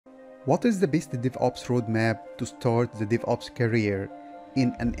What is the best DevOps roadmap to start the DevOps career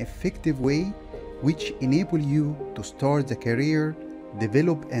in an effective way, which enable you to start the career,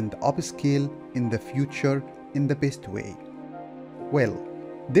 develop and upscale in the future in the best way? Well,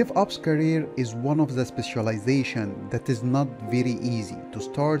 DevOps career is one of the specialization that is not very easy to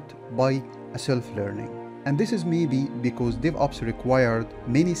start by a self-learning. And this is maybe because DevOps required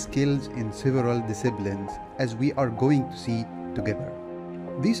many skills in several disciplines, as we are going to see together.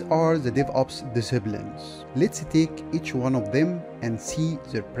 These are the DevOps disciplines. Let's take each one of them and see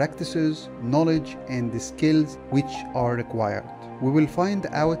their practices, knowledge, and the skills which are required. We will find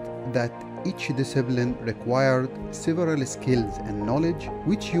out that each discipline required several skills and knowledge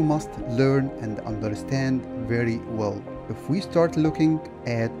which you must learn and understand very well. If we start looking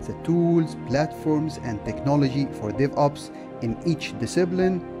at the tools, platforms, and technology for DevOps in each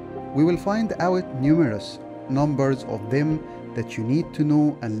discipline, we will find out numerous numbers of them that you need to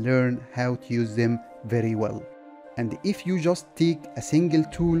know and learn how to use them very well. And if you just take a single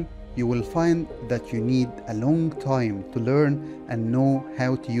tool, you will find that you need a long time to learn and know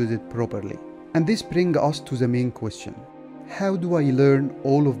how to use it properly. And this brings us to the main question. How do I learn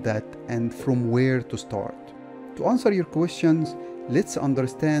all of that and from where to start? To answer your questions, let's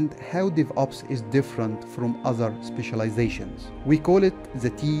understand how DevOps is different from other specializations. We call it the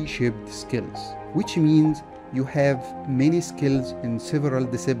T-shaped skills, which means you have many skills in several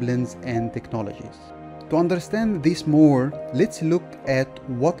disciplines and technologies. To understand this more, let's look at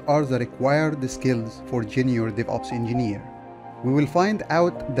what are the required skills for junior DevOps engineer. We will find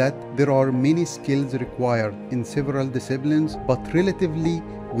out that there are many skills required in several disciplines, but relatively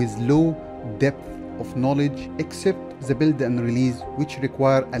with low depth of knowledge, except the build and release, which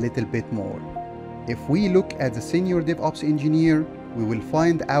require a little bit more. If we look at the senior DevOps engineer, we will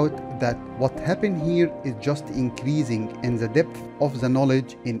find out that what happened here is just increasing in the depth of the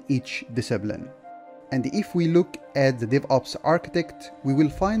knowledge in each discipline. And if we look at the DevOps architect, we will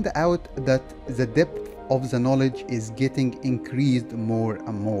find out that the depth of the knowledge is getting increased more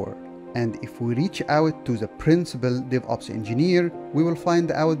and more. And if we reach out to the principal DevOps engineer, we will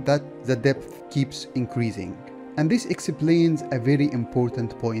find out that the depth keeps increasing. And this explains a very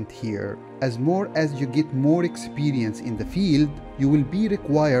important point here. As more as you get more experience in the field, you will be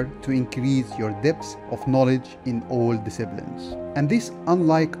required to increase your depth of knowledge in all disciplines. And this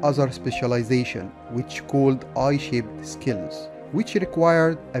unlike other specialization, which called I-shaped skills, which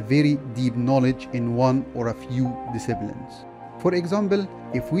required a very deep knowledge in one or a few disciplines. For example,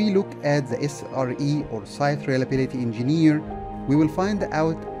 if we look at the SRE or Site Reliability Engineer, we will find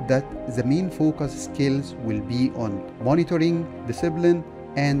out that the main focus skills will be on monitoring, discipline,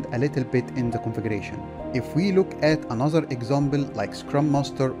 and a little bit in the configuration. If we look at another example like Scrum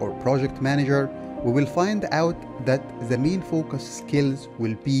Master or Project Manager, we will find out that the main focus skills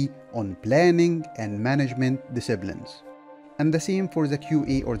will be on planning and management disciplines. And the same for the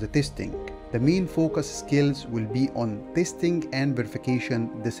QA or the testing. The main focus skills will be on testing and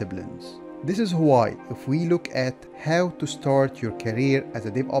verification disciplines. This is why if we look at how to start your career as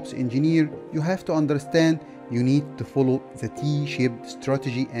a DevOps engineer, you have to understand you need to follow the T-shaped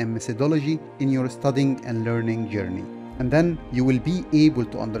strategy and methodology in your studying and learning journey. And then you will be able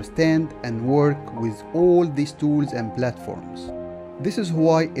to understand and work with all these tools and platforms. This is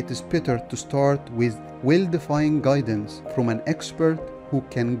why it is better to start with well-defined guidance from an expert who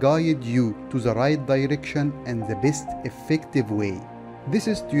can guide you to the right direction and the best effective way. This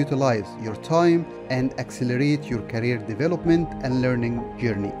is to utilize your time and accelerate your career development and learning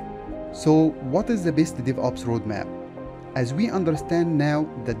journey. So what is the best DevOps roadmap? As we understand now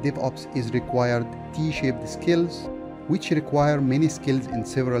that DevOps is required T-shaped skills, which require many skills in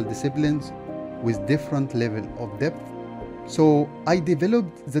several disciplines with different level of depth. So I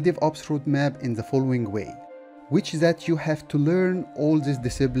developed the DevOps roadmap in the following way, which is that you have to learn all these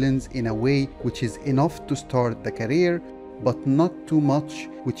disciplines in a way which is enough to start the career, but not too much,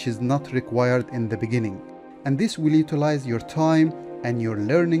 which is not required in the beginning. And this will utilize your time and your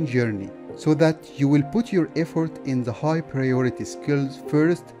learning journey so that you will put your effort in the high priority skills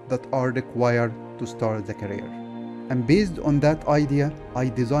first that are required to start the career. And based on that idea, I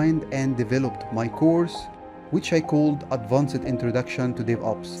designed and developed my course, which I called Advanced Introduction to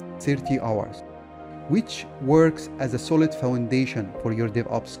DevOps, 30 hours, which works as a solid foundation for your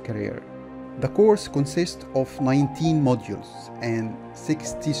DevOps career. The course consists of 19 modules and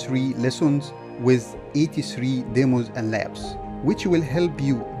 63 lessons with 83 demos and labs, which will help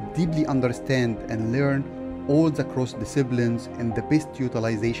you deeply understand and learn all the cross disciplines in the best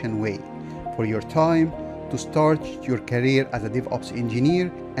utilization way for your time to start your career as a DevOps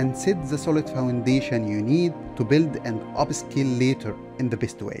engineer and set the solid foundation you need to build and upskill later in the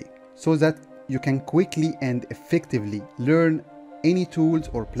best way. so that you can quickly and effectively learn any tools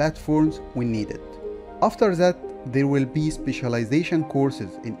or platforms when needed. After that, there will be specialization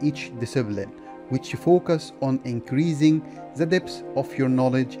courses in each discipline, which focus on increasing the depth of your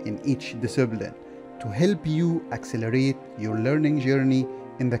knowledge in each discipline to help you accelerate your learning journey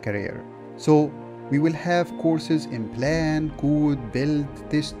in the career. So we will have courses in plan, code, build,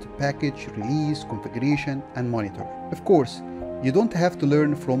 test, package, release, configuration, and monitor. Of course, you don't have to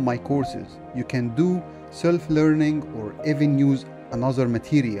learn from my courses. You can do self-learning or even use another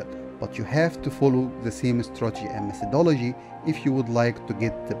material, but you have to follow the same strategy and methodology if you would like to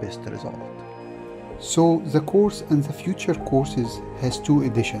get the best result. So the course and the future courses has two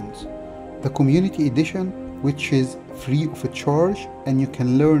editions. The community edition, which is free of charge and you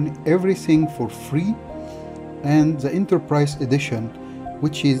can learn everything for free, and the enterprise edition,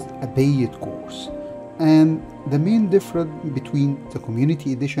 which is a paid course. And the main difference between the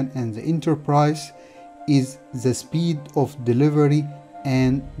community edition and the enterprise is the speed of delivery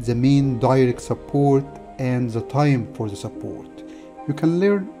and the main direct support and the time for the support. You can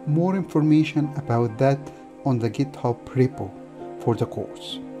learn more information about that on the GitHub repo for the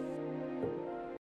course.